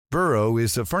Burrow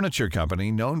is a furniture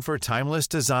company known for timeless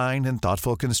design and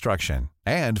thoughtful construction,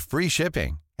 and free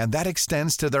shipping, and that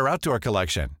extends to their outdoor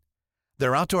collection.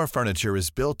 Their outdoor furniture is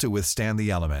built to withstand the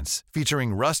elements,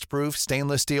 featuring rust-proof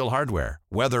stainless steel hardware,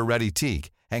 weather-ready teak,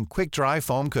 and quick-dry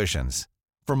foam cushions.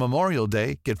 For Memorial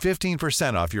Day, get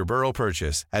 15% off your Burrow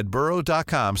purchase at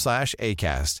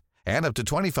burrow.com/ACAST and up to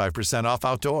 25% off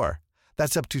outdoor.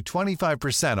 That's up to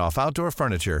 25% off outdoor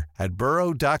furniture at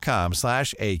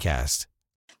burrow.com/ACAST.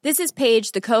 This is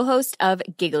Paige, the co-host of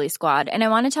Giggly Squad, and I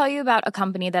want to tell you about a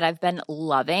company that I've been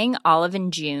loving, Olive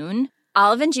 & June.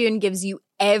 Olive & June gives you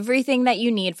everything that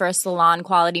you need for a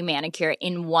salon-quality manicure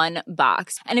in one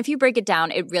box. And if you break it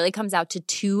down, it really comes out to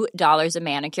 $2 a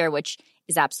manicure, which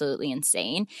is absolutely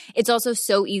insane. It's also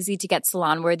so easy to get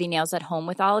salon-worthy nails at home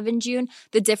with Olive & June.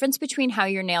 The difference between how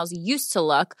your nails used to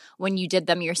look when you did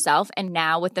them yourself and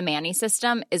now with the Mani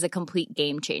system is a complete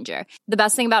game changer. The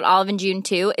best thing about Olive & June,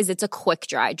 too, is it's a quick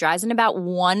dry. Dries in about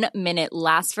 1 minute,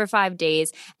 lasts for 5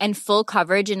 days, and full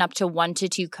coverage in up to 1 to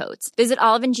 2 coats. Visit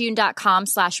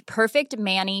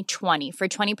oliveandjune.com/perfectmani20 for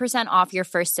 20% off your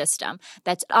first system.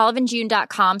 That's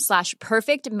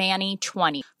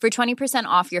oliveandjune.com/perfectmani20 for 20%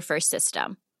 off your first system.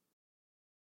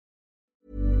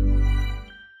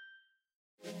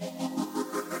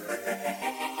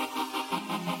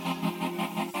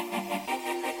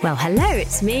 Well, hello,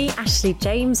 it's me, Ashley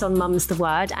James on Mum's the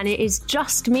Word, and it is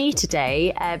just me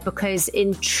today because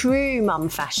in true mum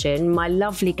fashion, my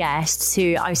lovely guests,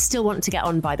 who I still want to get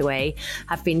on, by the way,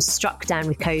 have been struck down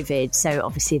with COVID, so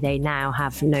obviously they now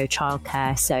have no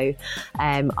childcare. So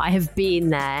I have been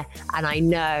there and I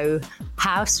know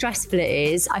how stressful it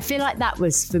is. I feel like that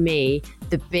was, for me,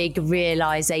 the big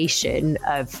realisation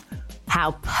of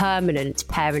how permanent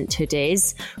parenthood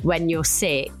is when you're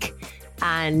sick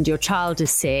and your child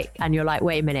is sick and you're like,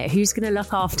 wait a minute, who's going to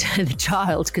look after the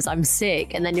child because I'm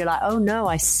sick? And then you're like, oh no,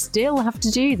 I still have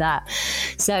to do that.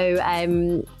 So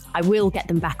I will get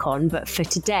them back on, but for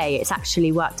today it's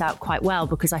actually worked out quite well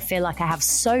because I feel like I have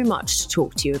so much to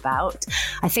talk to you about.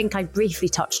 I think I briefly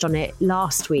touched on it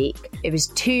last week. It was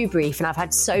too brief and I've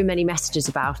had so many messages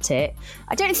about it.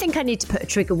 I don't think I need to put a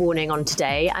trigger warning on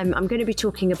today. I'm going to be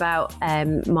talking about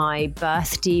my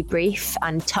birth debrief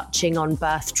and touching on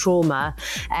birth trauma,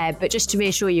 but just to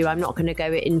reassure you, I'm not going to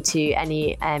go into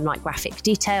any like graphic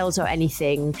details or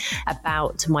anything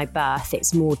about my birth.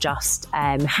 It's more just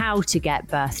how to get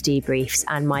birth debriefs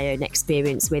and my own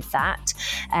experience with that.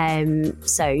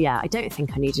 So yeah, I don't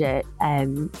think I need a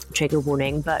trigger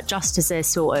warning, but just as a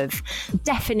sort of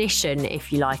definition,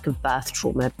 if you like, of birth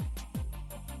trauma.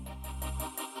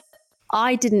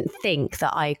 I didn't think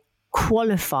that I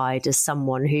qualified as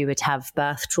someone who would have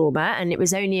birth trauma, and it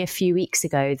was only a few weeks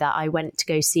ago that I went to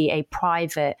go see a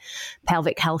private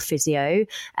pelvic health physio.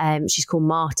 She's called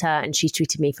Marta, and she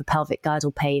treated me for pelvic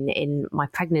girdle pain in my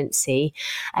pregnancy.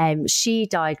 She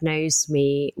diagnosed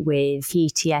me with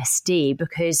PTSD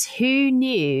because who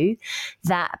knew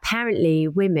that apparently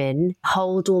women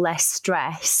hold all their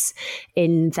stress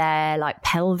in their like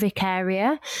pelvic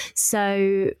area.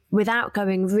 So without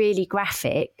going really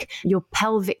graphic, your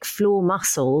pelvic floor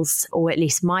muscles, or at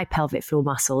least my pelvic floor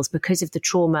muscles, because of the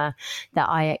trauma that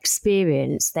I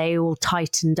experienced, they all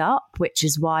tightened up, which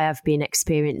is why I've been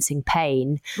experiencing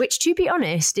pain, which, to be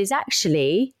honest, is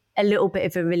actually a little bit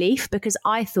of a relief because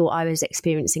I thought I was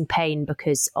experiencing pain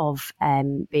because of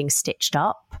being stitched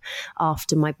up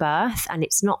after my birth, and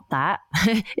it's not that.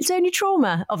 It's only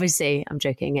trauma. Obviously, I'm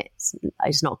joking.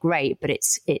 It's not great, but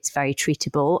it's very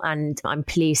treatable, and I'm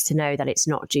pleased to know that it's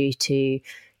not due to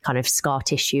kind of scar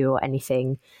tissue or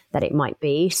anything that it might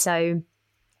be. So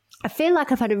I feel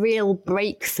like I've had a real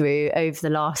breakthrough over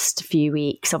the last few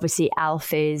weeks. Obviously,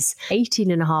 Alf is 18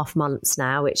 and a half months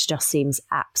now, which just seems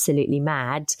absolutely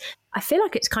mad. I feel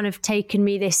like it's kind of taken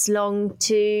me this long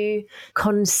to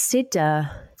consider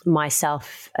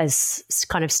myself as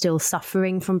kind of still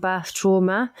suffering from birth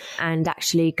trauma and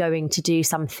actually going to do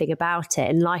something about it.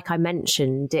 And like I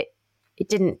mentioned, it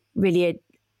didn't really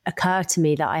occur to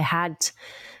me that I had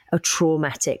a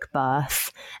traumatic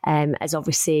birth, as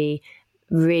obviously,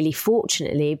 really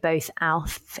fortunately, both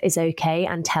Alf is okay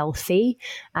and healthy,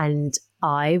 and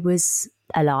I was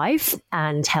alive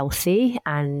and healthy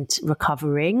and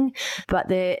recovering. But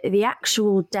the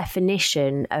actual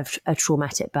definition of a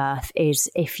traumatic birth is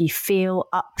if you feel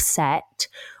upset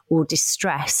or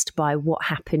distressed by what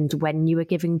happened when you were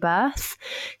giving birth.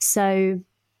 So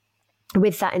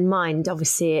with that in mind,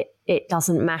 obviously it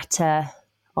doesn't matter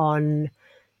on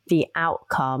the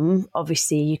outcome.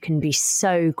 Obviously, you can be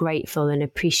so grateful and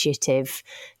appreciative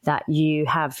that you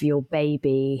have your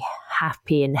baby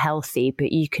happy and healthy,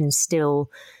 but you can still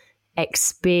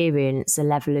experience a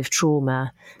level of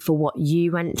trauma for what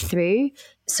you went through.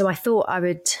 So I thought I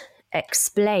would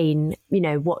explain,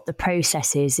 what the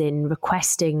process is in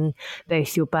requesting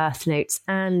both your birth notes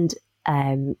and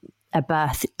a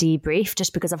birth debrief,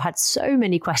 just because I've had so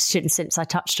many questions since I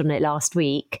touched on it last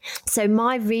week. So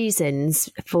my reasons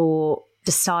for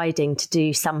deciding to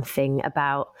do something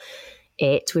about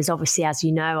it was obviously, as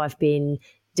you know, I've been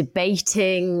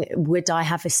debating, would I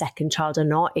have a second child or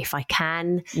not? If I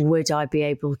can, would I be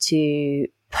able to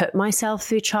put myself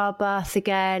through childbirth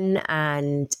again?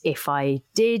 And if I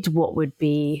did, what would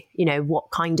be,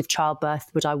 what kind of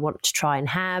childbirth would I want to try and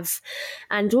have?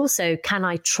 And also, can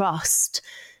I trust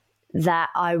that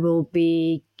I will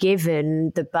be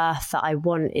given the birth that I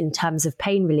want in terms of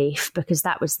pain relief? Because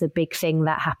that was the big thing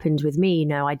that happened with me.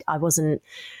 I wasn't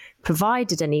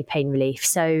provided any pain relief.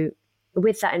 So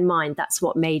with that in mind, that's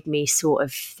what made me sort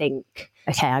of think,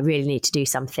 okay, I really need to do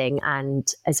something. And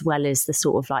as well as the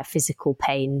sort of like physical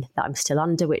pain that I'm still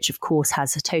under, which of course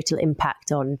has a total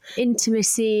impact on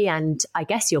intimacy and I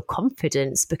guess your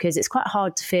confidence, because it's quite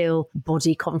hard to feel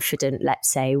body confident, let's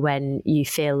say, when you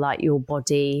feel like your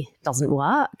body doesn't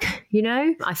work.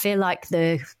 I feel like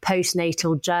the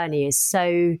postnatal journey is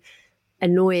so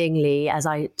annoyingly, as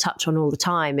I touch on all the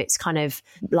time, it's kind of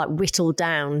like whittled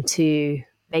down to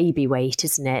baby weight,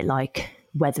 isn't it? Like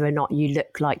whether or not you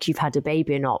look like you've had a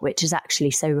baby or not, which is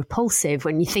actually so repulsive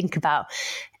when you think about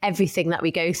everything that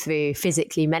we go through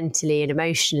physically, mentally and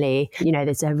emotionally.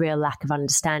 There's a real lack of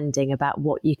understanding about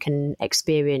what you can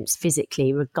experience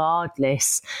physically,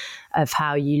 regardless of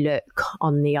how you look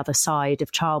on the other side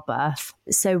of childbirth.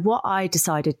 So what I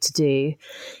decided to do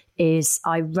is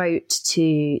I wrote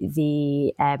to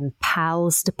the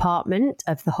PALS department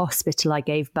of the hospital I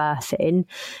gave birth in.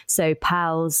 So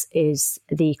PALS is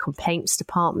the complaints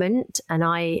department. And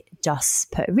I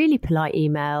just put a really polite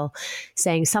email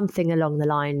saying something along the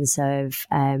lines of,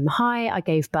 hi, I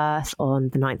gave birth on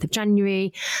the 9th of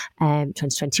January,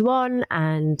 2021,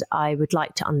 and I would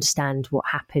like to understand what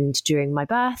happened during my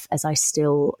birth, as I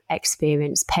still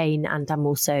experience pain and I'm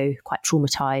also quite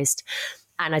traumatized.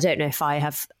 And I don't know if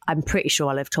I'm pretty sure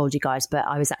I'll have told you guys, but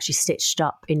I was actually stitched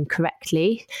up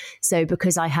incorrectly. So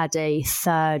because I had a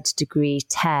 3rd degree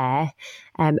tear,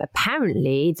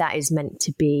 apparently that is meant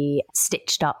to be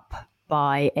stitched up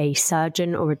by a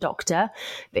surgeon or a doctor.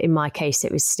 But in my case,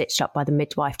 it was stitched up by the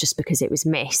midwife just because it was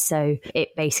missed. So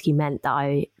it basically meant that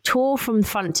I tore from the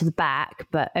front to the back,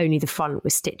 but only the front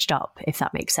was stitched up, if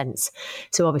that makes sense.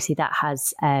 So obviously that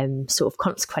has sort of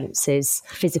consequences,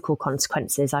 physical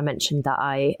consequences. I mentioned that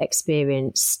I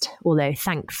experienced, although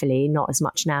thankfully not as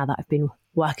much now that I've been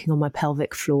working on my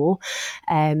pelvic floor,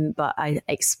 but I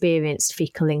experienced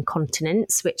fecal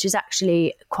incontinence, which is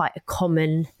actually quite a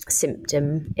common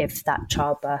symptom of that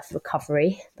childbirth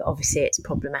recovery. But obviously it's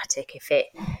problematic if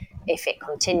it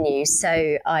continues.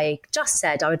 So I just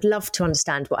said I would love to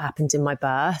understand what happened in my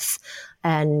birth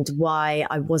and why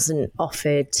I wasn't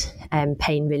offered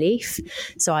pain relief.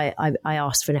 So I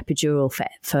asked for an epidural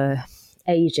for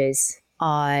ages.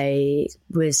 I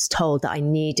was told that I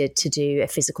needed to do a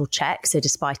physical check. So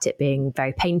despite it being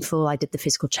very painful, I did the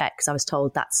physical check because I was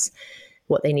told that's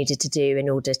what they needed to do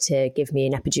in order to give me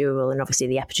an epidural. And obviously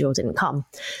the epidural didn't come.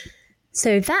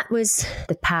 So that was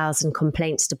the PALS and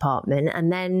complaints department.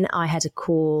 And then I had a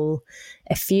call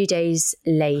a few days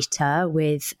later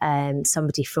with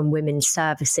somebody from Women's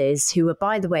Services, who were,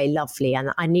 by the way, lovely.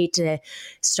 And I need to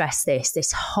stress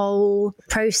this whole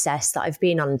process that I've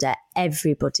been under,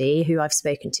 everybody who I've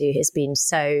spoken to has been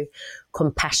so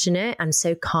compassionate and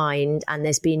so kind. And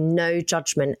there's been no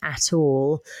judgment at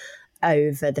all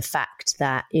over the fact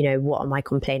that, what am I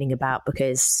complaining about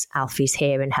because Alfie's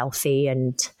here and healthy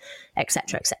and et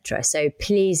cetera, et cetera. So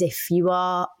please, if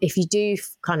you do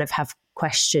kind of have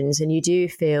questions and you do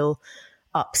feel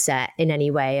upset in any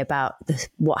way about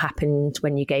what happened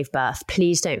when you gave birth,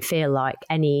 please don't feel like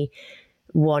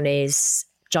anyone is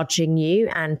judging you.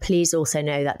 And please also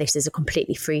know that this is a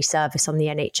completely free service on the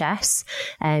NHS.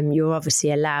 You're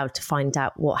obviously allowed to find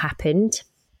out what happened.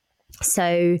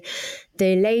 So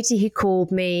the lady who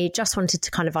called me just wanted to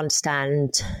kind of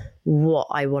understand what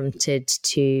I wanted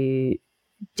to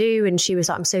do. And she was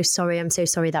like, I'm so sorry.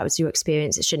 That was your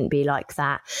experience. It shouldn't be like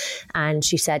that. And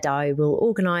she said, I will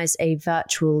organise a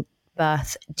virtual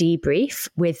birth debrief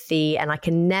with and I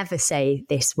can never say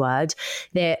this word,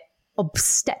 the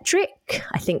obstetric,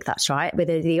 I think that's right, with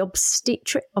the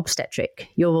obstetric,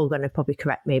 you're all going to probably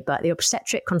correct me, but the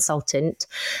obstetric consultant.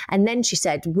 And then she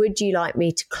said, would you like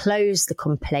me to close the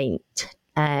complaint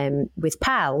with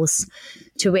PALS?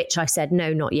 To which I said,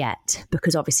 no, not yet,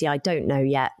 because obviously I don't know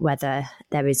yet whether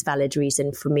there is valid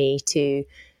reason for me to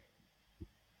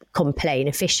complain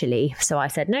officially. So I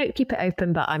said, no, keep it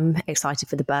open, but I'm excited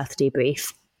for the birth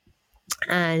debrief.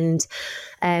 And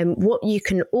what you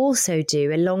can also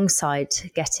do alongside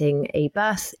getting a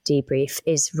birth debrief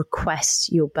is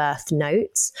request your birth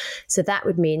notes. So that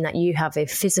would mean that you have a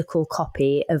physical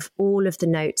copy of all of the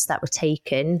notes that were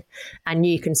taken, and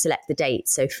you can select the date.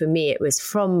 So for me, it was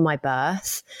from my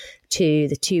birth to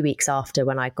the 2 weeks after,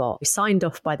 when I got signed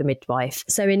off by the midwife.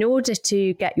 So in order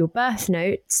to get your birth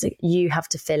notes, you have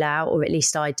to fill out, or at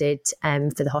least I did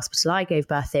for the hospital I gave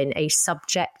birth in, a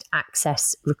subject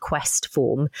access request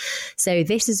form. So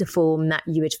this is a form that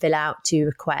you would fill out to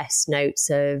request notes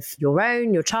of your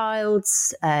own, your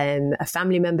child's, a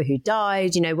family member who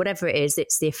died, whatever it is.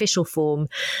 It's the official form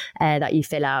that you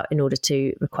fill out in order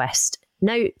to request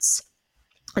notes.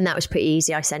 And that was pretty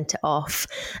easy. I sent it off,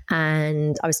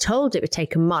 and I was told it would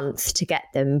take a month to get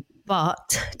them.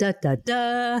 But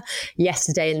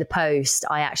yesterday in the post,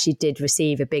 I actually did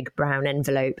receive a big brown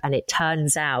envelope, and it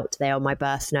turns out they are my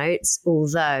birth notes,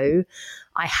 although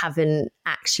I haven't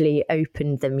actually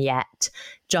opened them yet,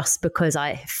 just because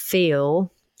I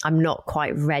feel I'm not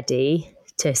quite ready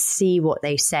to see what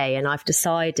they say. And I've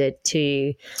decided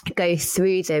to go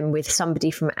through them with somebody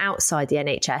from outside the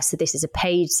NHS. So this is a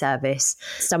paid service,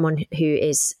 someone who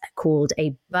is called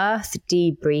a birth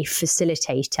debrief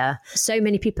facilitator. So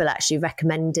many people actually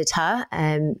recommended her,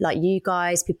 like you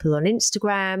guys, people on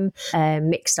Instagram,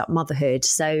 Mixed Up Motherhood.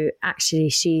 So actually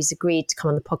she's agreed to come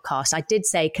on the podcast. I did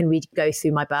say, can we go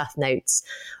through my birth notes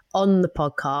on the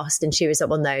podcast? And she was like,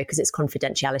 well, no, because it's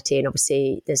confidentiality, and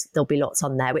obviously there'll be lots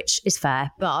on there, which is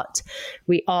fair. But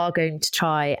we are going to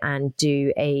try and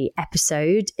do a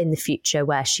episode in the future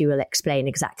where she will explain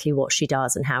exactly what she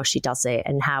does and how she does it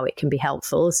and how it can be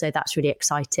helpful. So that's really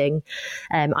exciting.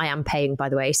 I am paying, by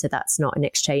the way, so that's not an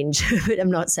exchange. But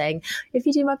I'm not saying, if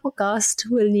you do my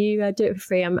podcast, will you do it for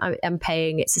free? I'm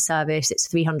paying. It's a service. It's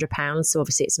 £300. So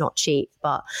obviously it's not cheap.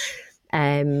 But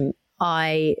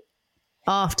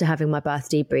after having my birth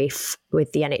debrief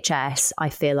with the NHS, I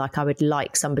feel like I would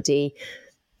like somebody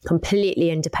completely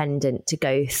independent to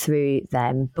go through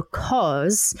them,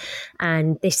 because,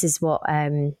 and this is what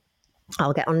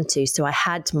I'll get onto. So I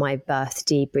had my birth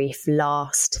debrief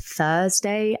last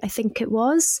Thursday, I think it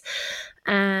was.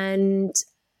 And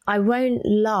I won't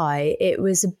lie, it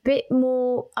was a bit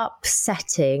more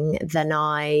upsetting than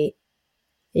I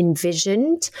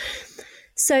envisioned.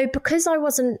 So because I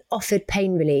wasn't offered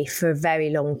pain relief for a very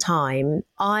long time,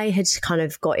 I had kind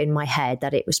of got in my head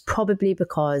that it was probably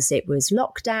because it was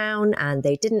lockdown and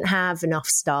they didn't have enough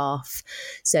staff.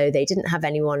 So they didn't have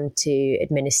anyone to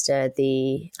administer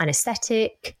the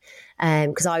anaesthetic,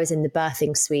 because I was in the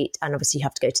birthing suite, and obviously you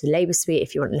have to go to the labour suite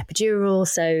if you want an epidural.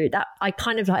 So that I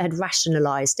kind of had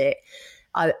rationalised it.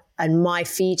 And my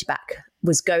feedback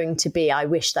was going to be, I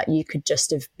wish that you could just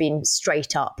have been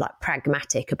straight up, like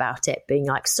pragmatic about it, being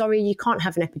like, sorry, you can't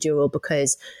have an epidural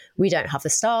because we don't have the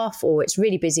staff, or it's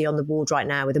really busy on the ward right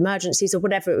now with emergencies, or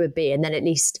whatever it would be. And then at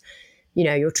least,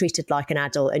 you're treated like an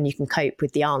adult and you can cope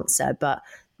with the answer. But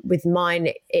with mine,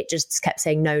 it just kept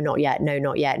saying, no, not yet, no,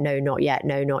 not yet, no, not yet,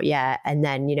 no, not yet. And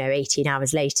then, 18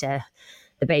 hours later,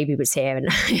 the baby was here, and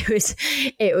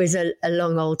it was a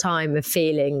long old time of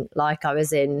feeling like I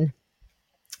was in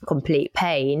complete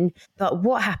pain. But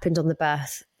what happened on the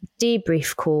birth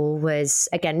debrief call was,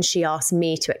 again, she asked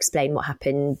me to explain what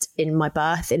happened in my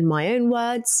birth in my own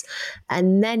words.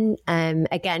 And then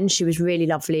again, she was really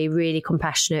lovely, really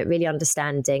compassionate, really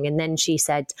understanding. And then she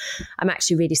said, I'm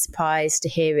actually really surprised to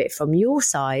hear it from your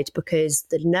side, because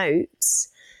the notes,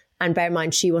 and bear in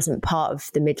mind, she wasn't part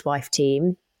of the midwife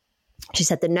team. She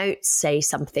said the notes say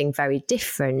something very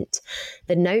different.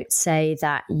 The notes say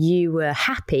that you were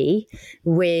happy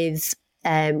with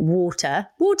water,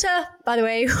 by the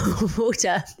way,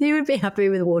 water. You would be happy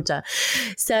with water.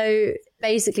 So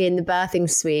basically in the birthing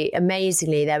suite,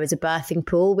 amazingly, there was a birthing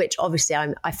pool, which obviously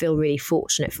I feel really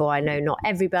fortunate for. I know not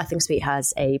every birthing suite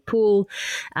has a pool.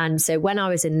 And so when I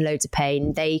was in loads of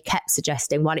pain, they kept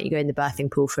suggesting, why don't you go in the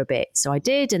birthing pool for a bit? So I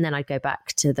did. And then I'd go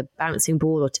back to the bouncing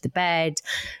ball or to the bed.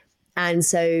 And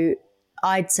so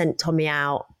I'd sent Tommy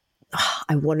out,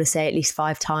 I want to say at least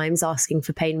 5 times, asking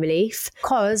for pain relief,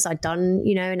 because I'd done,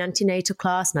 an antenatal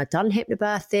class and I'd done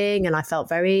hypnobirthing, and I felt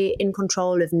very in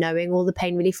control of knowing all the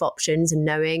pain relief options and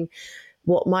knowing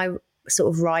what my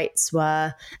sort of rights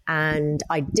were. And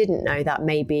I didn't know that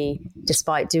maybe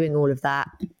despite doing all of that,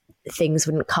 things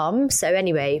wouldn't come. So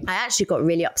anyway, I actually got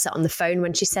really upset on the phone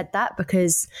when she said that,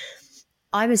 because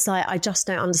I was like, I just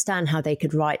don't understand how they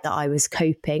could write that I was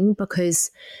coping,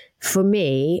 because for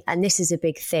me, and this is a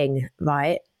big thing,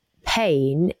 right?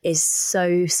 Pain is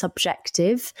so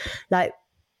subjective. Like,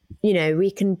 you know,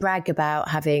 we can brag about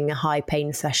having a high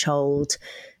pain threshold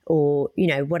or, you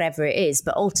know, whatever it is.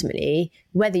 But ultimately,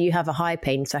 whether you have a high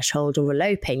pain threshold or a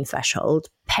low pain threshold,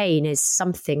 pain is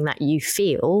something that you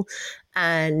feel,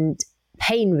 and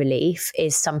pain relief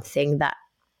is something that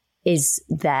is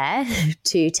there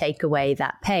to take away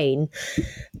that pain.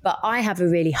 But I have a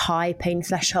really high pain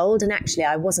threshold, and actually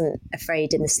I wasn't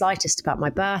afraid in the slightest about my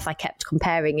birth. I kept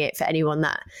comparing it, for anyone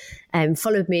that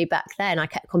followed me back then, I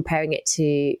kept comparing it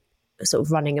to sort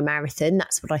of running a marathon.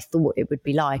 That's what I thought it would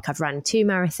be like. I've ran 2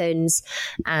 marathons,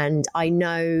 and I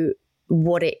know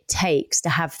what it takes to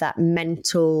have that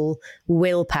mental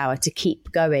willpower to keep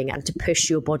going and to push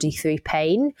your body through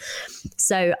pain.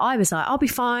 So I was like, I'll be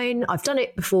fine. I've done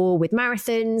it before with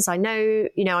marathons. I know,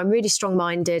 you know, I'm really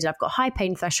strong-minded. I've got a high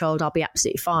pain threshold. I'll be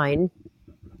absolutely fine.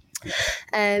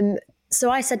 So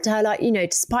I said to her, like, you know,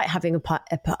 despite having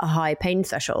a high pain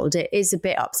threshold, it is a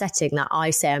bit upsetting that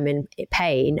I say I'm in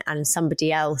pain and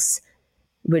somebody else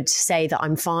would say that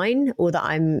I'm fine or that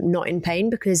I'm not in pain,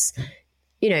 because,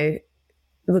 you know,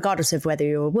 regardless of whether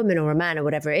you're a woman or a man or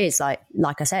whatever it is,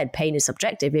 like I said, pain is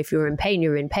subjective. If you're in pain,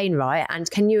 you're in pain, right? And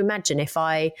can you imagine if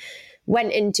I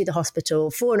went into the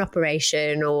hospital for an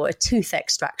operation or a tooth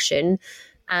extraction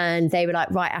and they were like,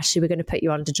 right, Ashley, we're going to put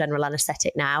you under general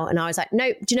anaesthetic now. And I was like,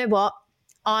 no, do you know what?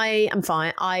 I am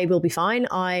fine. I will be fine.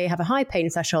 I have a high pain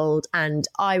threshold and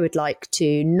I would like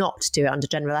to not do it under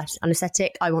general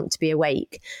anaesthetic. I want to be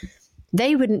awake.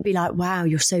 They wouldn't be like, wow,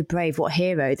 you're so brave. What a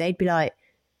hero. They'd be like,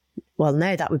 well,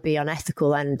 no, that would be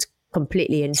unethical and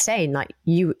completely insane. Like,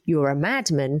 you're a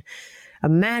madman, a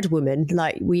mad woman.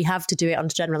 Like, we have to do it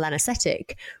under general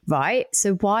anaesthetic, right?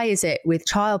 So why is it with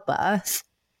childbirth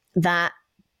that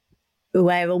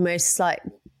we're almost like,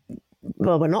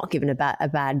 well, we're not given a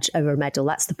badge or a medal?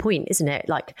 That's the point, isn't it?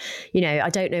 Like, you know, I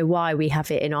don't know why we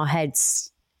have it in our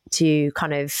heads to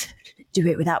kind of do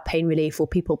it without pain relief, or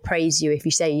people praise you if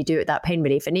you say you do it without pain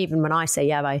relief. And even when I say,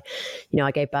 yeah, I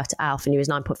gave birth to Alf and he was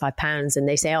 9.5 pounds, and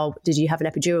they say, oh, did you have an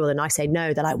epidural? And I say,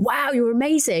 no. They're like, wow, you're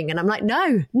amazing. And I'm like,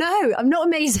 no, I'm not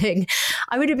amazing.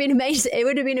 I would have been amazing. It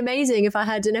would have been amazing if I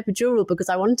had an epidural because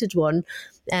I wanted one.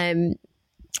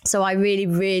 So I really,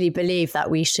 really believe that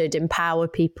we should empower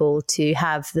people to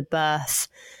have the birth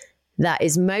that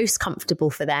is most comfortable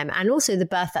for them, and also the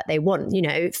birth that they want. You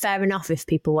know, fair enough if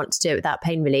people want to do it without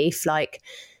pain relief, like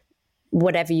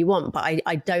whatever you want. But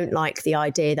I don't like the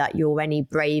idea that you're any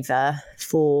braver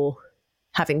for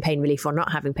having pain relief or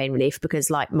not having pain relief,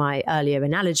 because like my earlier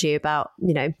analogy about,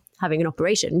 you know, having an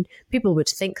operation, people would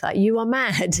think that you are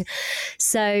mad.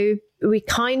 So we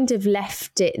kind of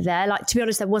left it there. Like, to be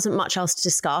honest, there wasn't much else to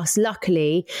discuss.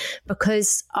 Luckily,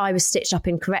 because I was stitched up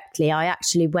incorrectly, I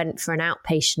actually went for an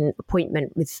outpatient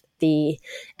appointment with the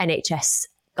NHS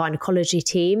gynecology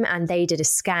team, and they did a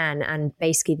scan, and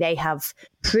basically they have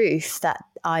proof that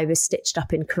I was stitched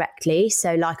up incorrectly.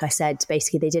 So like I said,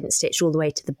 basically they didn't stitch all the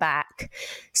way to the back.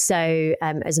 So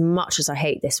as much as I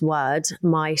hate this word,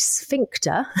 my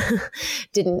sphincter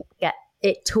didn't get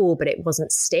it tore, but it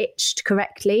wasn't stitched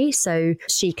correctly. So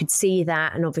she could see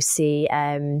that, and obviously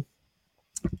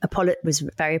was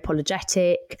very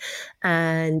apologetic.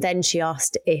 And then she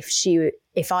asked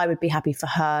if I would be happy for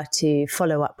her to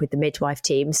follow up with the midwife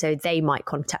team. So they might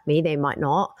contact me, they might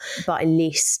not, but at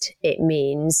least it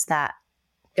means that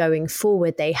going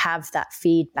forward they have that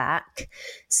feedback,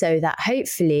 so that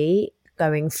hopefully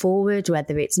going forward,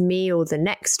 whether it's me or the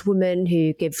next woman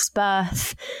who gives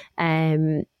birth,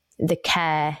 the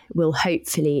care will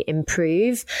hopefully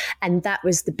improve. And that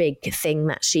was the big thing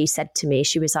that she said to me.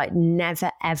 She was like,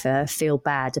 never, ever feel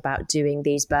bad about doing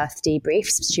these birth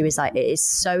debriefs. She was like, it is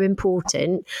so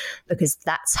important, because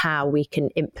that's how we can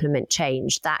implement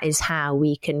change. That is how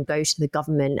we can go to the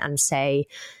government and say,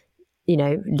 you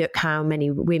know, look how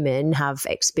many women have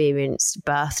experienced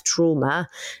birth trauma,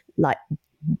 like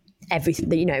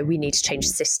everything, you know, we need to change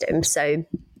the system. So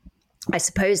I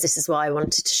suppose this is why I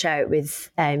wanted to share it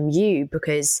with you,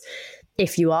 because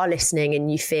if you are listening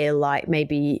and you feel like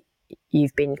maybe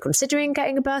you've been considering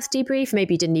getting a birth debrief,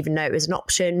 maybe you didn't even know it was an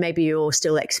option, maybe you're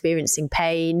still experiencing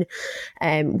pain,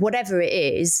 whatever it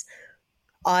is,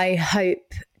 I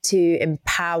hope to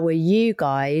empower you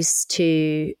guys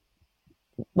to,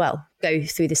 well, go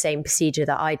through the same procedure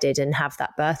that I did and have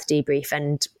that birth debrief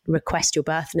and request your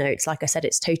birth notes. Like I said,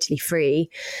 it's totally free.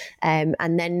 And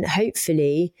then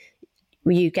hopefully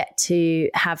you get to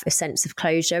have a sense of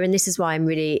closure. And this is why I'm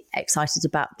really excited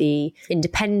about the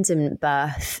independent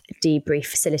birth debrief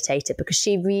facilitator, because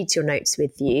she reads your notes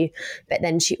with you, but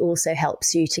then she also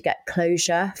helps you to get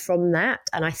closure from that.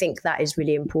 And I think that is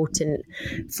really important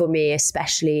for me,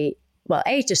 especially, well,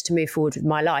 just to move forward with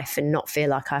my life and not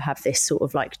feel like I have this sort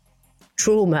of like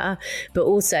trauma. But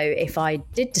also, if I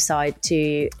did decide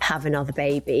to have another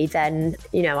baby, then,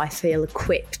 you know, I feel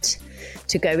equipped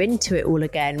to go into it all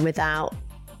again without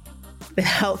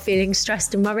feeling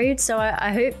stressed and worried. So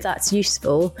I hope that's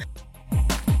useful.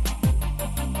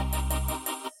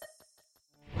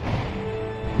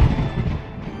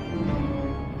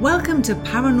 Welcome to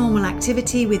Paranormal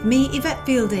Activity with me, Yvette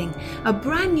Fielding, a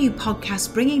brand new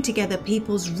podcast bringing together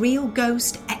people's real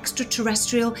ghost,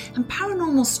 extraterrestrial and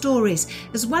paranormal stories,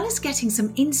 as well as getting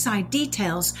some inside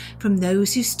details from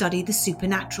those who study the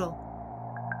supernatural.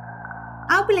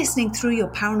 I'll be listening through your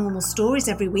paranormal stories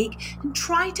every week and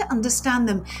try to understand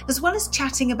them, as well as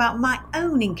chatting about my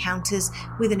own encounters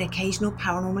with an occasional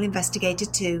paranormal investigator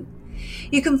too.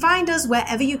 You can find us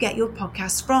wherever you get your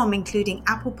podcasts from, including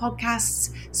Apple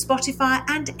Podcasts, Spotify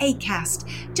and Acast.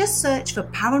 Just search for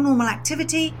Paranormal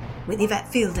Activity with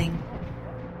Yvette Fielding.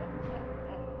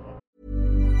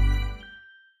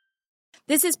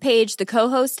 This is Paige, the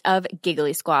co-host of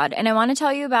Giggly Squad, and I want to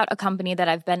tell you about a company that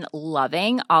I've been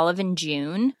loving, Olive &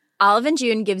 June. Olive &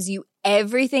 June gives you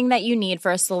everything that you need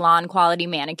for a salon-quality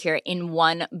manicure in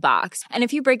one box. And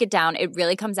if you break it down, it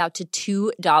really comes out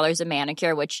to $2 a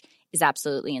manicure, which is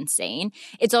absolutely insane.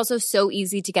 It's also so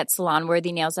easy to get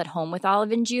salon-worthy nails at home with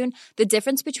Olive & June. The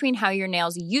difference between how your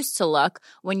nails used to look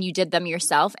when you did them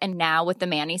yourself and now with the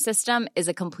Mani system is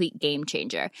a complete game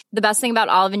changer. The best thing about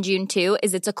Olive & June, too,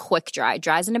 is it's a quick dry.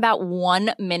 Dries in about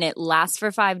 1 minute, lasts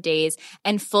for 5 days,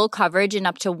 and full coverage in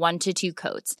up to 1 to 2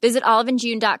 coats. Visit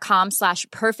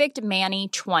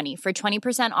oliveandjune.com/perfectmani20 for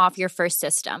 20% off your first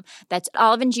system. That's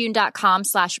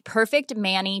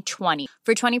oliveandjune.com/perfectmani20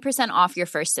 for 20% off your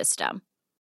first system.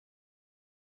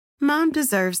 Mom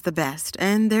deserves the best,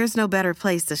 and there's no better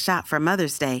place to shop for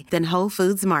Mother's Day than Whole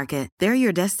Foods Market. They're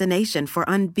your destination for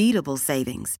unbeatable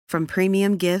savings, from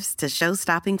premium gifts to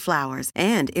show-stopping flowers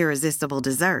and irresistible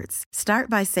desserts. Start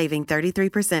by saving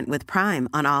 33% with Prime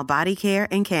on all body care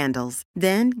and candles.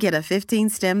 Then get a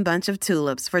 15-stem bunch of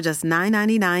tulips for just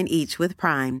 $9.99 each with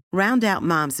Prime. Round out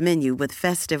Mom's menu with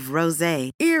festive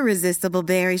rosé, irresistible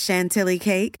berry chantilly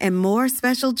cake, and more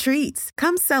special treats.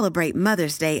 Come celebrate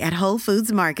Mother's Day at Whole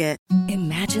Foods Market.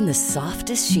 Imagine the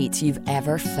softest sheets you've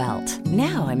ever felt.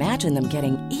 Now imagine them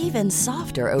getting even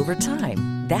softer over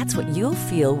time. That's what you'll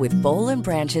feel with Boll &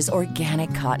 Branch's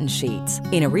organic cotton sheets.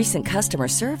 In a recent customer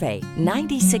survey,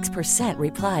 96%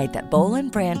 replied that Boll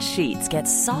 & Branch sheets get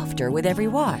softer with every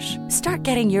wash. Start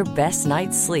getting your best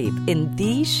night's sleep in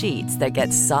these sheets that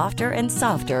get softer and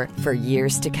softer for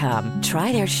years to come.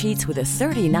 Try their sheets with a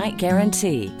 30-night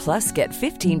guarantee. Plus, get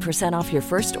 15% off your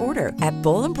first order at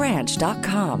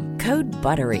bollandbranch.com. Code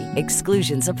BUTTERY.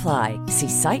 Exclusions apply. See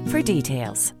site for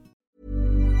details.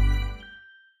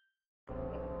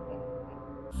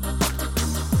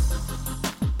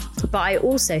 But I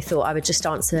also thought I would just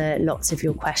answer lots of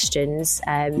your questions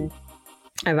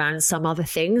around some other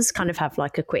things, kind of have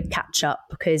like a quick catch up,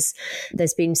 because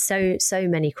there's been so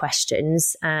many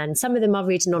questions, and some of them I'll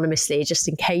read anonymously just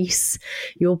in case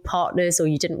your partners or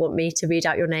you didn't want me to read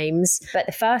out your names. But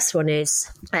the first one is,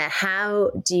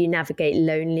 how do you navigate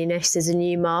loneliness as a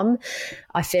new mum?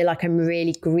 I feel like I'm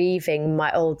really grieving my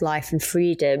old life and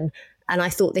freedom. And I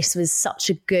thought this was such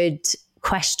a good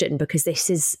question, because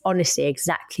this is honestly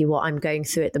exactly what I'm going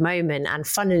through at the moment. And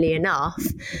funnily enough,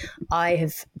 I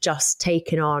have just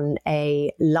taken on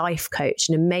a life coach,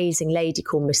 an amazing lady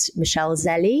called Michelle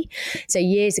Zelly. So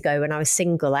years ago when I was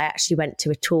single, I actually went to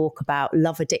a talk about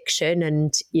love addiction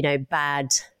and, you know, bad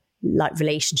like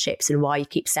relationships and why you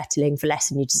keep settling for less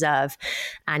than you deserve.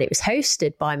 And it was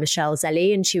hosted by Michelle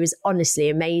Zelly, and she was honestly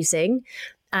amazing.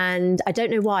 And I don't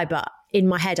know why, but in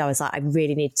my head, I was like, I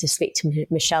really need to speak to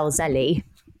Michelle Zelly.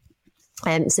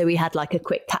 So we had like a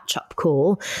quick catch-up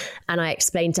call, and I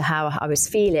explained to her how I was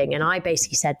feeling. And I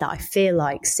basically said that I feel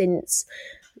like since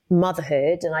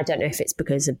motherhood, and I don't know if it's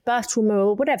because of birth trauma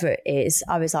or whatever it is,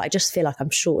 I was like, I just feel like I'm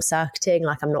short-circuiting,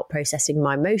 like I'm not processing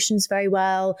my emotions very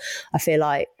well. I feel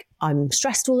like I'm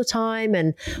stressed all the time,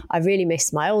 and I really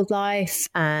miss my old life.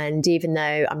 And even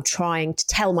though I'm trying to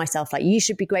tell myself like, you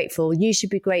should be grateful,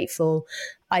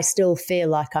 I still feel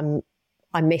like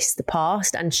I miss the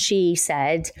past. And she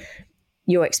said,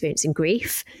 you're experiencing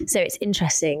grief. So it's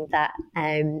interesting that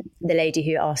the lady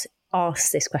who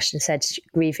asked this question said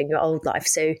grieving your old life.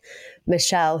 So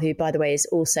Michelle, who by the way is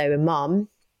also a mum,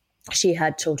 she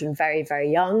had children very,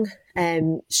 very young.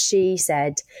 She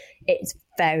said it's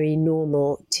very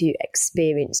normal to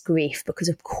experience grief because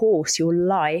of course your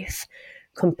life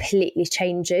completely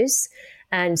changes.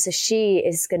 And so she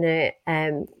is going to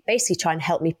basically try and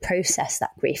help me process that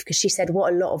grief, because she said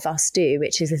what a lot of us do,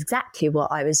 which is exactly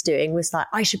what I was doing, was like,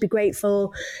 I should be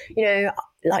grateful, you know,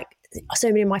 like so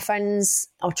many of my friends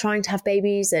are trying to have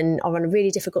babies and are on a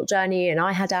really difficult journey, and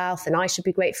I had Alf, and I should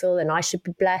be grateful and I should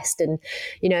be blessed. And,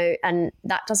 you know, and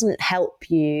that doesn't help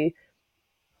you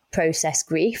process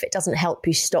grief. It doesn't help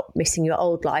you stop missing your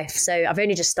old life. So I've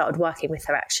only just started working with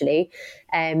her, actually.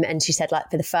 And she said, like,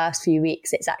 for the first few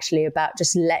weeks, it's actually about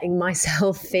just letting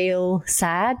myself feel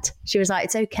sad. She was like,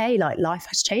 it's okay. Like, life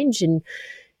has changed and,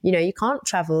 you know, you can't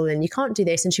travel and you can't do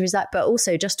this. And she was like, but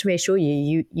also just to reassure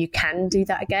you, you can do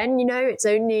that again. You know,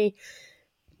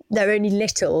 they're only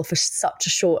little for such a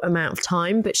short amount of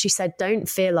time. But she said, don't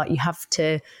feel like you have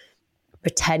to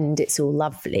pretend it's all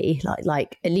lovely,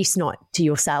 like at least not to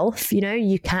yourself. You know,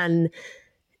 you can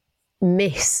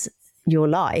miss your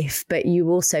life, but you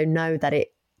also know that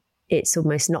it's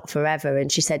almost not forever.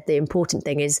 And she said the important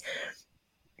thing is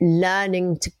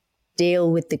learning to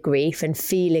deal with the grief and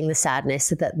feeling the sadness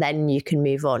so that then you can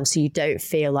move on, so you don't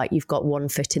feel like you've got one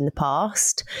foot in the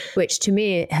past, which to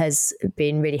me has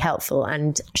been really helpful.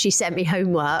 And she sent me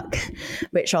homework,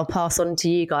 which I'll pass on to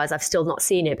you guys. I've still not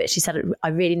seen it, but she said I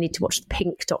really need to watch the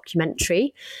Pink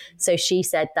documentary. So she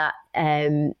said that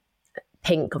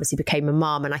Pink obviously became a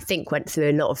mum, and I think went through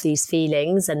a lot of these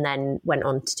feelings, and then went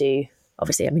on to do,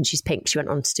 obviously, I mean, she's Pink, she went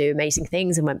on to do amazing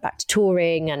things and went back to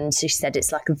touring. And she said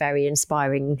it's like a very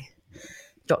inspiring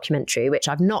documentary, which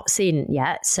I've not seen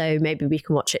yet. So maybe we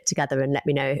can watch it together and let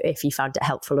me know if you found it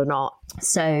helpful or not.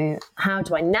 So how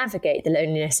do I navigate the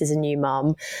loneliness as a new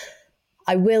mum?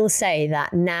 I will say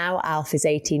that now Alf is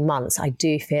 18 months, I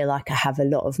do feel like I have a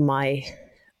lot of my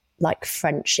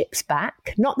friendships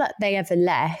back. Not that they ever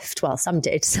left. Well, some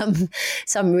did, some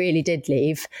really did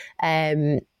leave.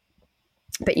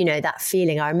 But, you know, that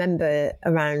feeling, I remember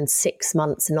around 6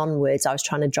 months and onwards, I was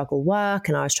trying to juggle work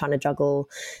and I was trying to juggle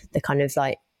the kind of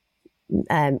like,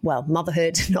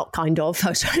 motherhood, not kind of. I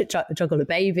was trying to juggle a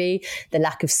baby, the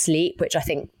lack of sleep, which I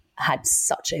think had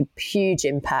such a huge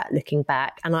impact looking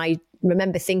back. And I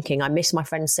remember thinking, I miss my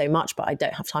friends so much, but I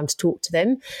don't have time to talk to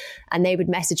them. And they would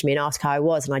message me and ask how I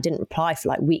was, and I didn't reply for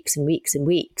like weeks and weeks and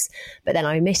weeks. But then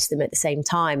I missed them at the same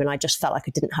time, and I just felt like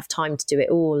I didn't have time to do it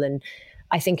all. And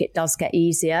I think it does get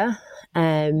easier.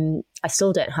 I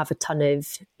still don't have a ton of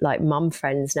like mum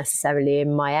friends necessarily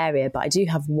in my area, but I do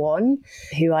have one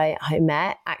who I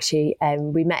met. Actually,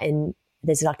 we met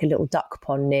there's like a little duck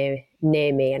pond near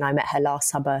me, and I met her last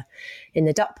summer in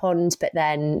the duck pond. But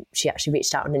then she actually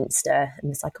reached out on Insta and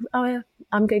was like, oh,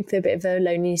 I'm going through a bit of a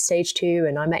lonely stage too,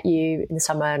 and I met you in the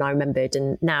summer and I remembered.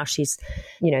 And now she's,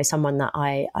 you know, someone that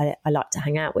I like to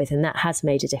hang out with, and that has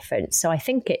made a difference. So I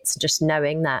think it's just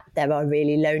knowing that there are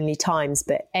really lonely times,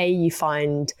 but you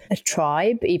find a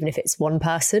tribe, even if it's one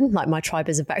person. Like my tribe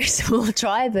is a very small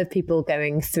tribe of people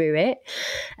going through it,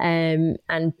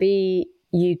 and B,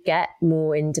 you get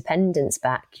more independence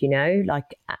back, you know,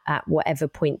 like at whatever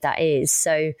point that is.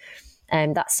 So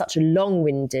that's such a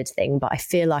long-winded thing, but I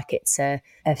feel like it's a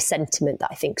sentiment that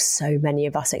I think so many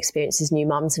of us experience as new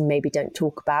mums and maybe don't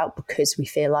talk about because we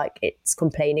feel like it's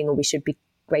complaining or we should be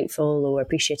grateful or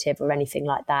appreciative or anything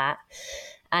like that.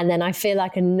 And then I feel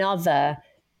like another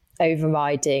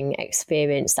overriding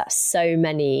experience that so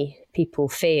many people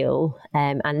feel,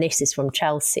 and this is from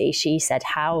Chelsea. She said,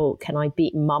 how can I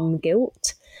beat mum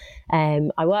guilt?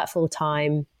 I work full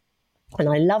time and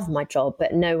I love my job,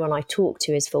 but no one I talk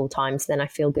to is full time, so then I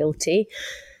feel guilty.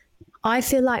 I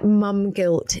feel like mum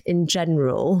guilt in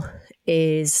general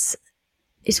it's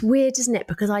weird, isn't it?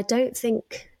 Because I don't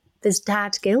think there's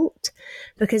dad guilt,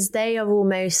 because they are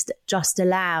almost just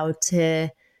allowed to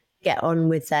get on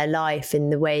with their life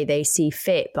in the way they see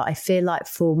fit. But I feel like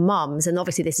for mums, and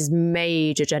obviously this is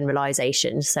major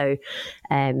generalization, so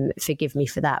forgive me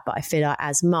for that, but I feel like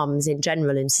as mums in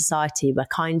general in society, we're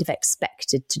kind of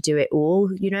expected to do it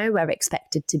all. You know, we're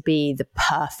expected to be the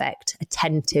perfect,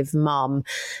 attentive mum,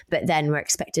 but then we're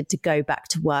expected to go back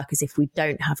to work as if we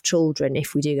don't have children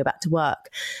if we do go back to work.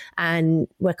 And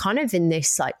we're kind of in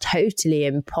this like totally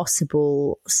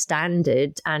impossible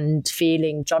standard and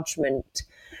feeling judgment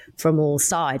from all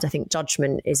sides. I think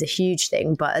judgment is a huge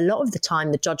thing, but a lot of the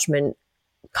time the judgment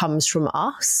comes from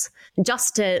us.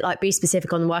 Just to like be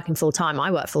specific on working full time,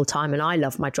 I work full time and I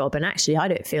love my job, and actually I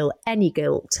don't feel any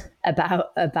guilt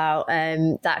about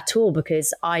that at all,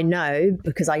 because I know,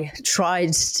 because I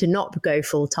tried to not go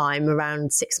full time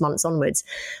around 6 months onwards,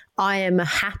 I am a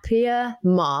happier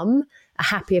mum, a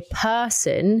happier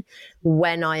person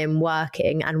when I am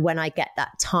working and when I get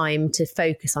that time to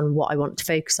focus on what I want to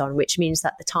focus on, which means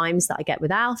that the times that I get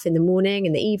with Alf in the morning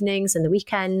and the evenings and the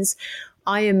weekends,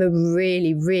 I am a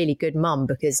really, really good mum,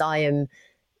 because I am,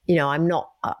 you know, I'm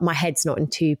not, my head's not in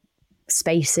two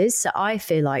spaces. So I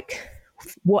feel like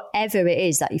whatever it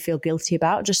is that you feel guilty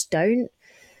about, just don't.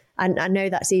 And I know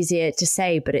that's easier to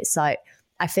say, but it's like,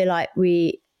 I feel like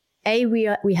we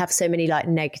have so many like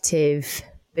negative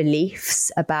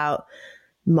beliefs about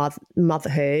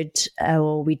motherhood,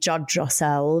 or we judge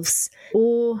ourselves,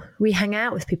 or we hang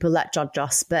out with people that judge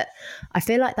us. But I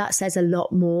feel like that says a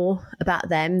lot more about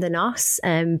them than us.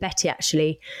 Betty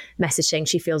actually messaged saying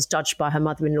she feels judged by her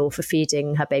mother-in-law for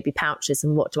feeding her baby pouches,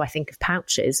 and what do I think of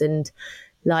pouches? And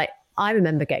like, I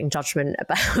remember getting judgment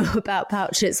about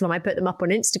pouches when I put them up on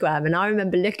Instagram, and I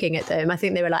remember looking at them. I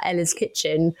think they were like Ella's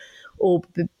Kitchen or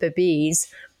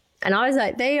Babees, and I was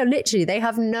like, they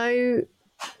have no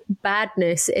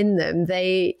badness in them.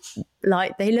 They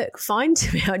look fine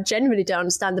to me. I genuinely don't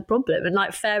understand the problem. And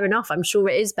like, fair enough, I'm sure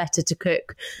it is better to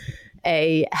cook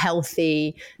a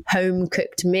healthy home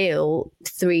cooked meal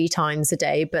 3 times a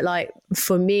day, but like,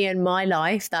 for me and my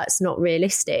life, that's not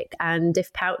realistic. And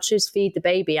if pouches feed the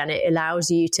baby and it allows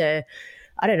you to,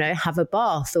 I don't know, have a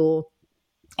bath or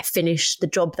finish the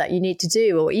job that you need to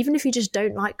do, or even if you just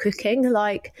don't like cooking,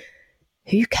 like,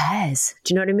 who cares?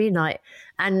 Do you know what I mean? Like,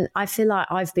 and I feel like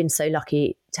I've been so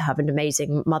lucky to have an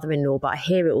amazing mother-in-law, but I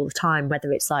hear it all the time,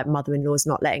 whether it's like mother-in-laws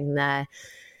not letting their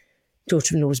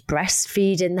daughter-in-laws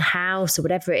breastfeed in the house or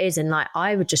whatever it is. And like,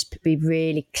 I would just be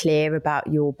really clear about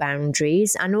your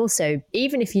boundaries. And also,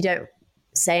 even if you don't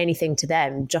say anything to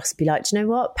them, just be like, do you know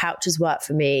what? Pouches work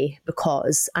for me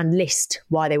because, and list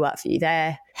why they work for you.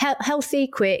 They're healthy,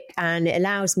 quick, and it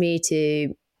allows me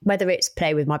to, whether it's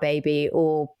play with my baby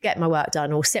or get my work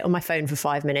done or sit on my phone for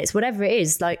 5 minutes, whatever it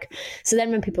is. Like, so then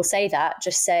when people say that,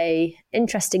 just say,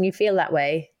 interesting, you feel that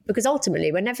way. Because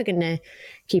ultimately, we're never going to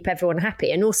keep everyone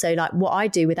happy. And also, like, what I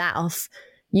do with Alf,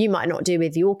 you might not do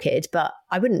with your kid, but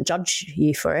I wouldn't judge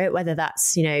you for it, whether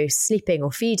that's, you know, sleeping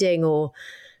or feeding or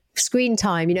screen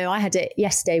time. You know, I had it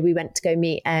yesterday. We went to go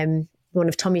meet one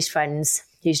of Tommy's friends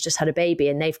who's just had a baby,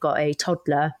 and they've got a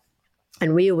toddler.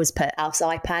 And we always put Alf's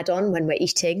iPad on when we're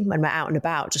eating, when we're out and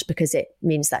about, just because it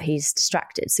means that he's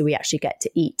distracted. So we actually get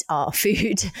to eat our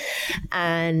food.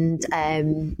 And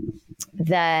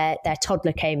their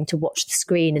toddler came to watch the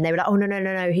screen, and they were like, oh,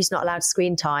 no, he's not allowed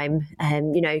screen time.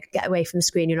 You know, get away from the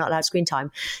screen. You're not allowed screen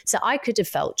time. So I could have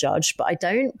felt judged, but I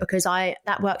don't, because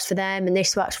that works for them and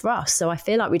this works for us. So I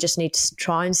feel like we just need to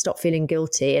try and stop feeling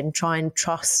guilty and try and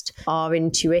trust our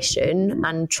intuition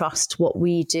and trust what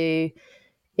we do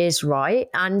is right,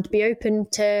 and be open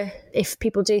to if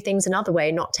people do things another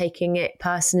way, not taking it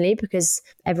personally, because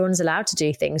everyone's allowed to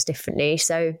do things differently.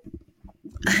 So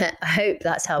I hope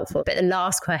that's helpful. But the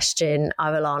last question I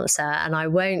will answer, and I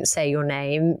won't say your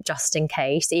name just in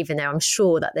case, even though I'm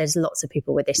sure that there's lots of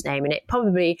people with this name and it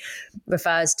probably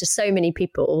refers to so many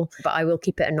people, but I will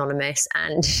keep it anonymous.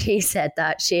 And she said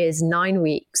that she is 9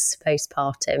 weeks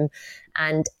postpartum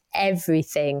and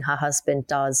everything her husband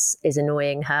does is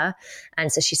annoying her.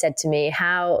 And so she said to me,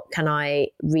 how can I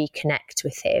reconnect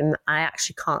with him? I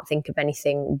actually can't think of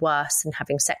anything worse than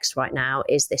having sex right now.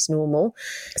 Is this normal?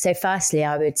 So firstly,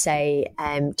 I would say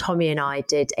Tommy and I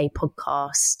did a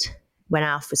podcast when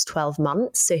Alf was 12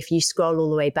 months. So if you scroll all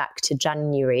the way back to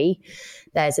January,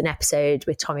 there's an episode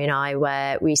with Tommy and I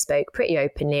where we spoke pretty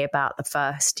openly about the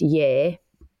first year.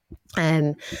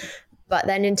 But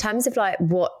then in terms of like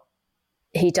what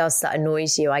he does that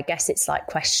annoys you, I guess it's like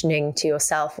questioning to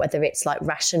yourself whether it's like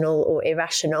rational or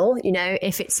irrational. You know,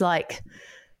 if it's like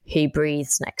he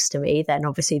breathes next to me, then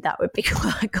obviously that would be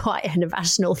quite an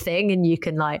irrational thing. And you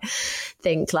can like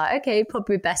think like, okay,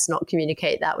 probably best not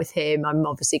communicate that with him. I'm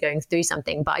obviously going through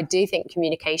something. But I do think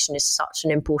communication is such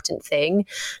an important thing.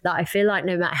 Like, I feel like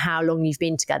no matter how long you've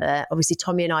been together, obviously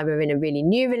Tommy and I were in a really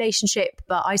new relationship,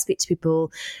 but I speak to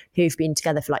people who've been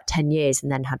together for like 10 years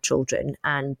and then had children,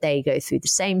 and they go through the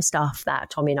same stuff that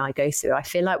Tommy and I go through. I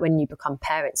feel like when you become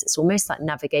parents, it's almost like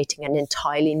navigating an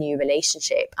entirely new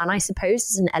relationship. And I suppose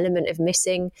there's an element of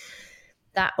missing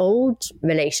that old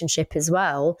relationship as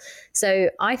well. So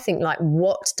I think, like,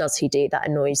 what does he do that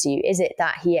annoys you? Is it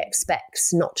that he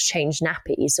expects not to change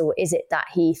nappies, or is it that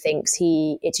he thinks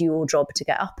it's your job to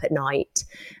get up at night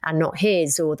and not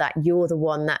his, or that you're the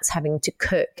one that's having to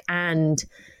cook and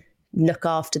look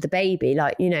after the baby?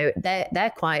 Like, you know,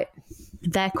 they're quite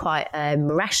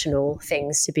rational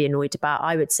things to be annoyed about,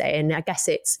 I would say. And I guess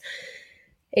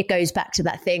it goes back to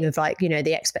that thing of like, you know,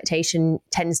 the expectation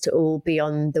tends to all be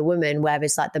on the woman,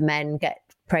 whereas like the men get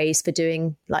praised for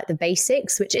doing like the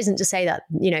basics, which isn't to say that,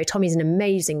 you know, Tommy's an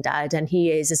amazing dad and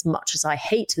he is, as much as I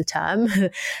hate the term,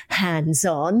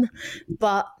 hands-on.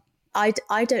 But I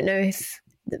don't know if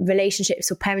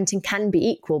relationships or parenting can be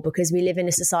equal, because we live in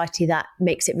a society that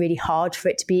makes it really hard for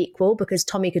it to be equal, because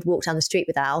Tommy could walk down the street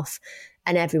with Alf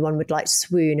and everyone would like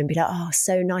swoon and be like, oh,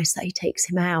 so nice that he takes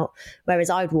him out. Whereas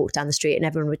I'd walk down the street and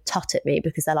everyone would tut at me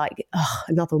because they're like, oh,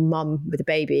 another mum with a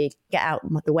baby, get out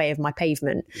the way of my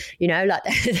pavement. You know, like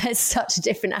there's such a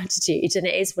different attitude, and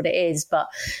it is what it is. But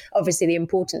obviously the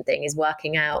important thing is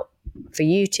working out for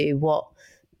you two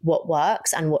what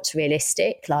works and what's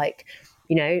realistic. Like,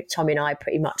 you know, Tommy and I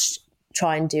pretty much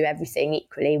try and do everything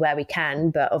equally where we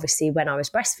can. But obviously when I was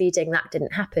breastfeeding, that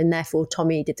didn't happen. Therefore,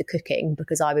 Tommy did the cooking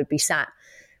because I would be sat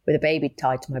with a baby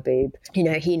tied to my boob. You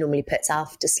know, he normally puts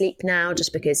Alf to sleep now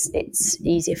just because it's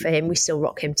easier for him. We still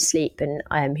rock him to sleep,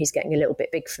 and he's getting a little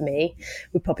bit big for me.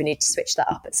 We probably need to switch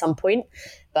that up at some point.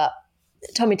 But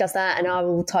Tommy does that, and I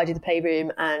will tidy the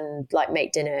playroom and like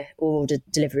make dinner or order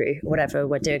delivery or whatever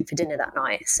we're doing for dinner that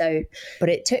night. So, but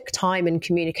it took time and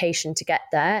communication to get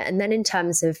there. And then in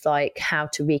terms of like how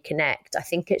to reconnect, I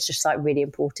think it's just like really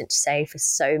important to say for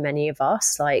so many of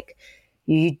us, like,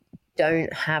 you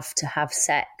don't have to have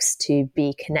sex to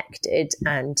be connected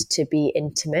and to be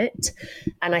intimate.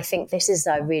 And I think this is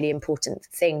a really important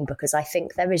thing, because I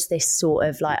think there is this sort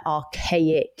of like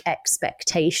archaic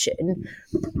expectation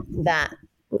that,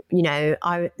 you know,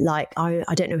 I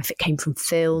don't know if it came from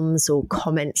films or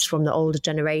comments from the older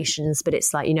generations, but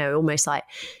it's like, you know, almost like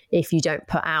if you don't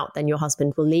put out, then your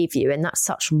husband will leave you. And that's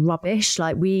such rubbish.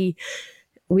 Like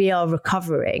we are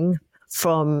recovering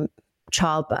from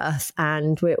childbirth,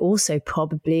 and we're also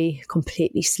probably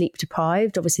completely sleep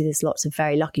deprived. Obviously there's lots of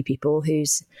very lucky people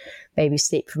whose babies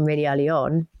sleep from really early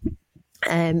on,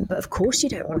 but of course you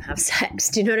don't want to have sex.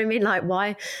 Do you know what I mean? Like,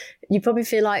 why? You probably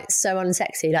feel like so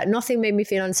unsexy. Like nothing made me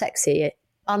feel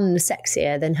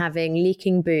unsexier than having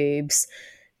leaking boobs,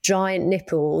 giant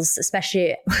nipples,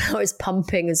 especially when I was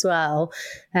pumping as well.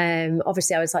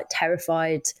 Obviously I was like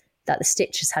terrified that the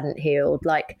stitches hadn't healed.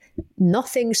 Like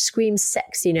nothing screams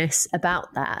sexiness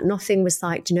about that. Nothing was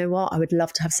like, do you know what? I would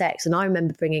love to have sex. And I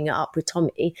remember bringing it up with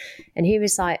Tommy, and he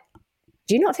was like,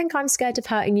 do you not think I'm scared of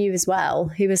hurting you as well?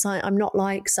 He was like, I'm not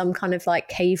like some kind of like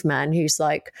caveman who's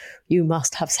like, you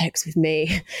must have sex with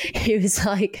me. He was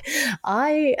like,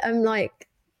 I am like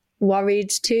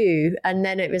worried too. And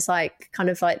then it was like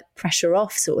kind of like pressure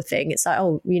off sort of thing. It's like,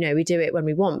 oh, you know, we do it when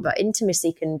we want, but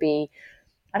intimacy can be,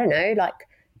 I don't know, like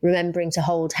remembering to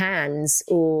hold hands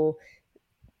or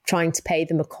trying to pay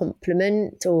them a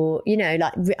compliment, or, you know,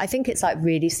 like I think it's like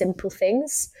really simple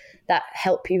things that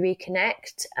help you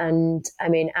reconnect. And I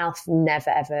mean, Alf never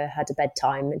ever had a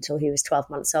bedtime until he was 12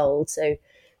 months old. So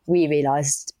we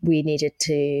realized we needed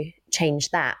to change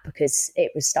that because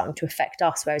it was starting to affect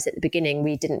us. Whereas at the beginning,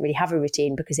 we didn't really have a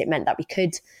routine because it meant that we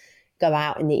could go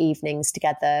out in the evenings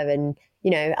together. And,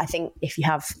 you know, I think if you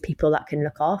have people that can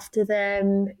look after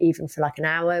them, even for like an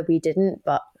hour, we didn't,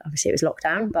 but obviously it was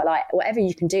lockdown. But like whatever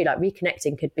you can do, like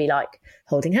reconnecting could be like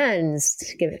holding hands,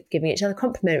 giving each other a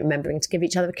compliment, remembering to give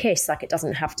each other a kiss. Like it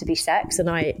doesn't have to be sex. And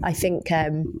I think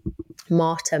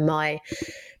Marta, my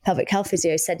pelvic health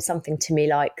physio, said something to me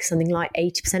like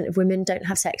 80% of women don't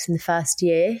have sex in the first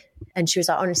year. And she was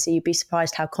like, honestly, you'd be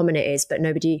surprised how common it is, but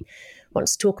nobody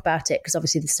wants to talk about it because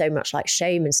obviously there's so much like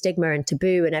shame and stigma and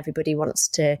taboo, and everybody wants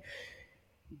to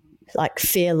like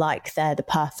feel like they're the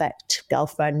perfect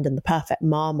girlfriend and the perfect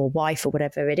mom or wife or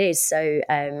whatever it is. So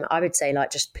I would say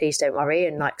like, just please don't worry,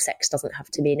 and like sex doesn't have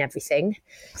to mean everything.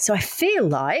 So I feel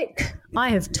like I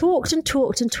have talked and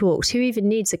talked and talked. Who even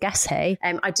needs a guess, hey?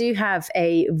 I do have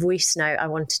a voice note I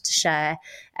wanted to share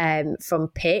from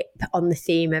Pip on the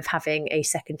theme of having a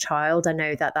second child. I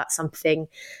know that that's something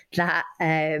that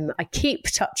I keep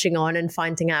touching on and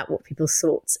finding out what people's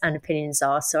thoughts and opinions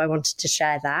are. So I wanted to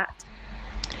share that.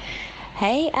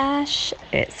 Hey Ash,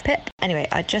 it's Pip. Anyway,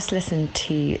 I just listened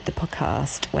to the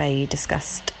podcast where you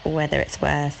discussed whether it's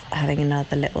worth having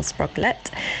another little sproglet,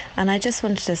 and I just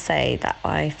wanted to say that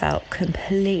I felt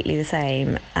completely the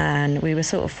same, and we were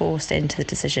sort of forced into the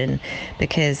decision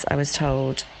because I was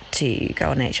told to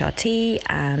go on HRT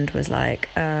and was like,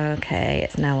 okay,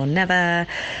 it's now or never,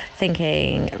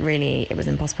 thinking really it was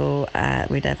impossible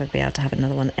we'd ever be able to have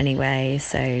another one anyway,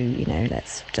 so, you know,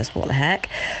 let's just what the heck.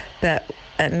 But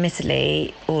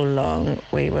admittedly, all along,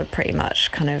 we were pretty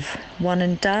much kind of one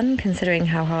and done, considering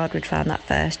how hard we'd found that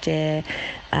first year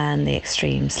and the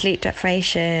extreme sleep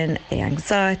deprivation, the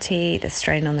anxiety, the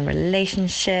strain on the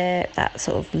relationship, that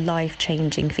sort of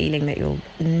life-changing feeling that you'll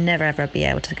never ever be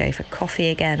able to go for coffee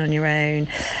again on your own.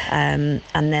 And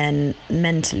then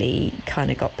mentally kind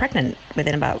of got pregnant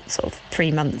within about sort of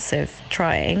 3 months of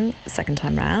trying second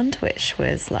time round, which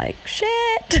was like,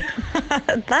 shit,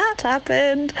 that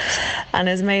happened. And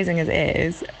as amazing as it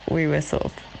is, we were sort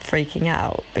of freaking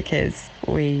out because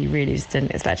we really just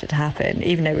didn't expect it to happen,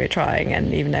 even though we were trying,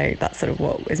 and even though that's sort of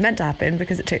what was meant to happen,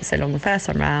 because it took so long the first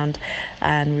time round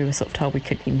and we were sort of told we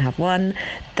couldn't even have one,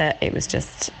 that it was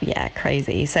just,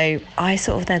 crazy. So I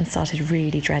sort of then started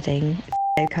really dreading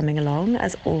coming along,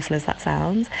 as awful as that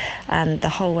sounds, and the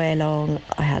whole way along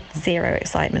I had zero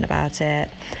excitement about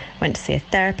it. Went to see a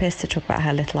therapist to talk about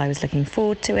how little I was looking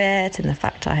forward to it, and the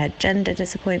fact I had gender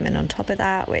disappointment on top of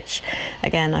that, which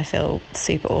again I feel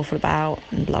super awful about,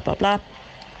 and blah blah blah.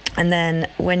 And then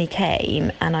when he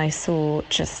came and I saw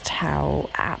just how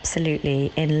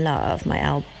absolutely in love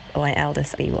my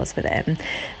eldest was with him,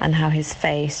 and how his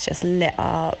face just lit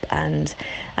up, and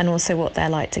also what they're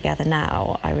like together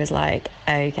now, I was like,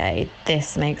 okay,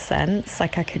 this makes sense.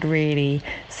 Like, I could really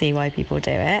see why people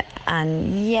do it.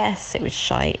 And yes, it was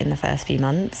shite in the first few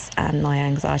months and my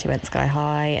anxiety went sky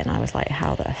high, and I was like,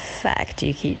 how the fuck do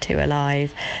you keep two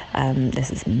alive? This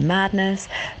is madness.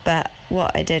 But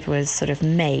what I did was sort of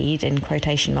made, in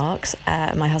quotation marks,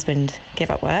 my husband give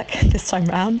up work this time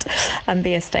round and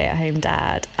be a stay-at-home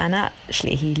dad. And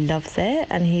actually he loves it,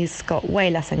 and he's got way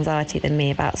less anxiety than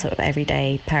me about sort of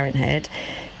everyday parenthood.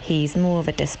 He's more of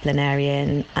a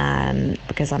disciplinarian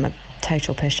because I'm a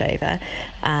total pushover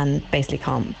and basically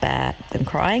can't bear them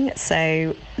crying,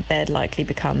 so they'd likely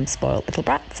become spoiled little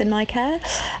brats in my care,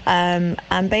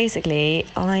 and basically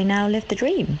I now live the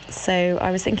dream. So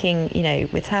I was thinking,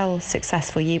 with how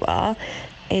successful you are,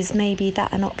 is maybe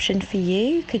that an option for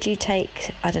you? Could you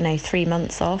take, 3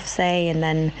 months off, say, and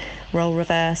then role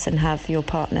reverse and have your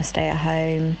partner stay at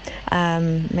home?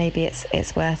 Maybe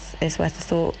it's worth a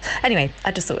thought. Anyway,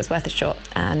 I just thought it was worth a shot,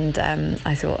 and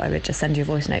I thought I would just send you a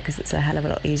voice note because it's a hell of a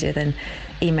lot easier than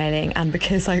emailing, and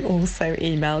because I also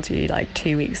emailed you like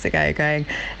 2 weeks ago going,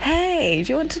 hey,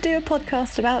 do you want to do a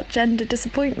podcast about gender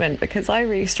disappointment, because I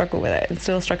really struggle with it and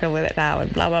still struggle with it now,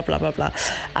 and blah blah blah blah blah.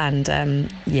 And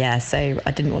so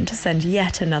I didn't want to send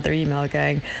yet another email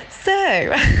going, so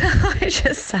I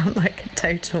just sound like a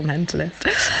total mentalist,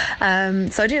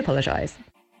 so I do apologise.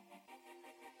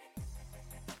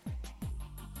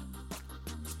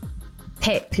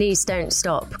 Pip, please don't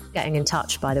stop getting in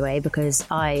touch, by the way, because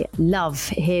I love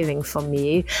hearing from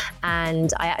you,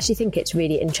 and I actually think it's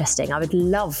really interesting. I would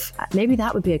love, maybe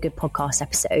that would be a good podcast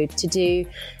episode, to do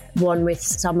one with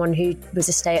someone who was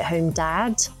a stay-at-home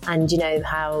dad, and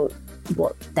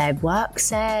what their work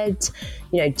said.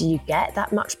 Do you get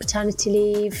that much paternity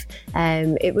leave?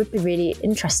 It would be really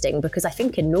interesting, because I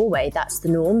think in Norway that's the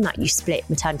norm, that you split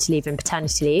maternity leave and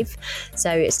paternity leave.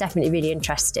 So it's definitely really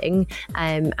interesting.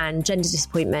 And gender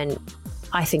disappointment,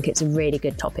 I think it's a really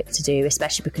good topic to do,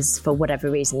 especially because for whatever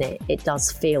reason it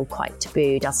does feel quite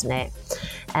taboo, doesn't it?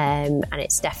 And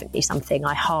it's definitely something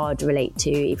I hard relate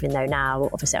to, even though now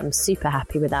obviously I'm super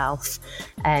happy with Alf.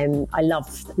 I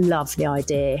love the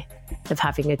idea of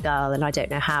having a girl, and I don't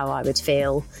know how I would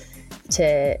feel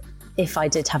if I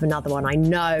did have another one. I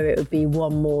know it would be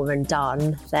one more and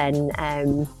done. Then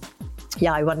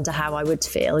I wonder how I would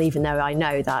feel, even though I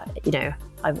know that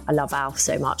I love Alf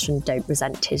so much and don't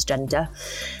resent his gender.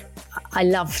 I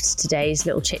loved today's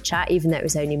little chit chat, even though it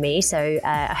was only me. So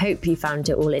I hope you found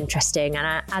it all interesting.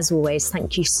 And as always,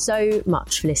 thank you so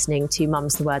much for listening to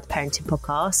Mum's the Word Parenting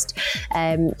Podcast.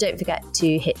 Don't forget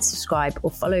to hit subscribe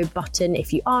or follow button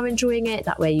if you are enjoying it.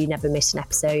 That way you never miss an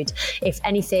episode. If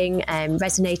anything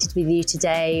resonated with you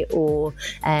today, or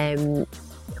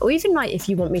even if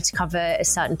you want me to cover a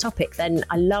certain topic, then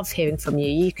I love hearing from you.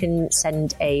 You can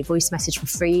send a voice message for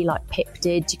free like Pip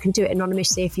did. You can do it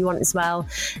anonymously if you want as well,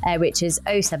 which is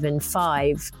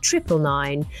 075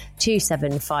 999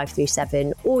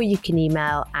 27537, or you can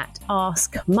email at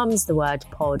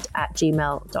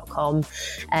askmumsthewordpod@gmail.com.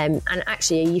 And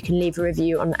actually you can leave a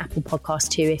review on Apple Podcasts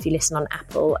too if you listen on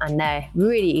Apple, and they're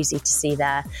really easy to see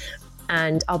there.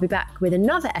 And I'll be back with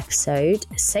another episode,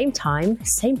 same time,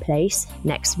 same place,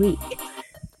 next week.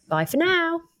 Bye for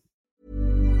now.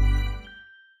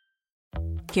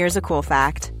 Here's a cool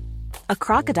fact. A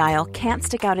crocodile can't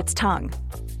stick out its tongue.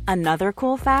 Another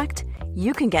cool fact,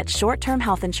 you can get short-term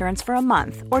health insurance for a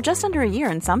month or just under a year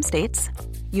in some states.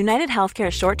 United Healthcare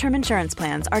short-term insurance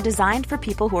plans are designed for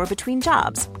people who are between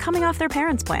jobs, coming off their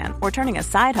parents' plan, or turning a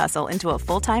side hustle into a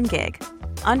full-time gig.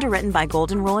 Underwritten by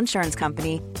Golden Rule Insurance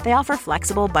Company, they offer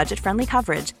flexible, budget-friendly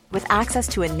coverage with access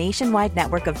to a nationwide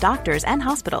network of doctors and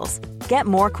hospitals. Get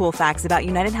more cool facts about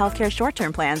United Healthcare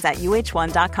short-term plans at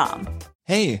uh1.com.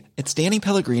 Hey, it's Danny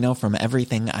Pellegrino from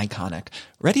Everything Iconic.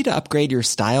 Ready to upgrade your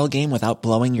style game without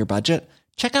blowing your budget?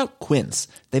 Check out Quince.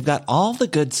 They've got all the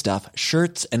good stuff,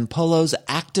 shirts and polos,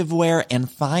 activewear, and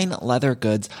fine leather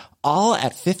goods, all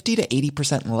at 50 to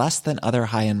 80% less than other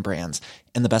high-end brands.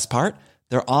 And the best part?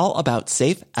 They're all about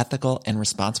safe, ethical, and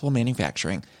responsible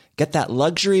manufacturing. Get that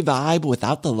luxury vibe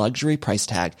without the luxury price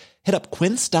tag. Hit up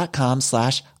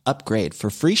quince.com/upgrade for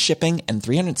free shipping and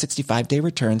 365-day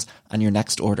returns on your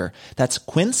next order. That's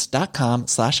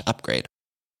quince.com/upgrade.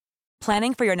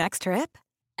 Planning for your next trip?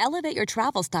 Elevate your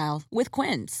travel style with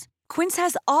Quince. Quince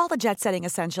has all the jet-setting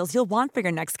essentials you'll want for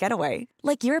your next getaway,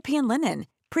 like European linen,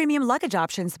 premium luggage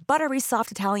options, buttery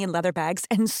soft Italian leather bags,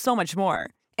 and so much more.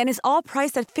 And is all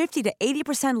priced at 50 to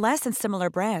 80% less than similar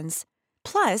brands.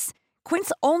 Plus,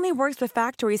 Quince only works with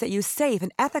factories that use safe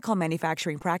and ethical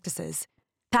manufacturing practices.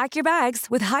 Pack your bags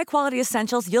with high-quality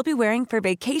essentials you'll be wearing for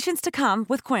vacations to come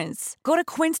with Quince. Go to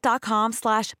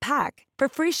quince.com/pack for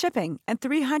free shipping and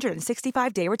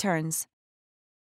 365-day returns.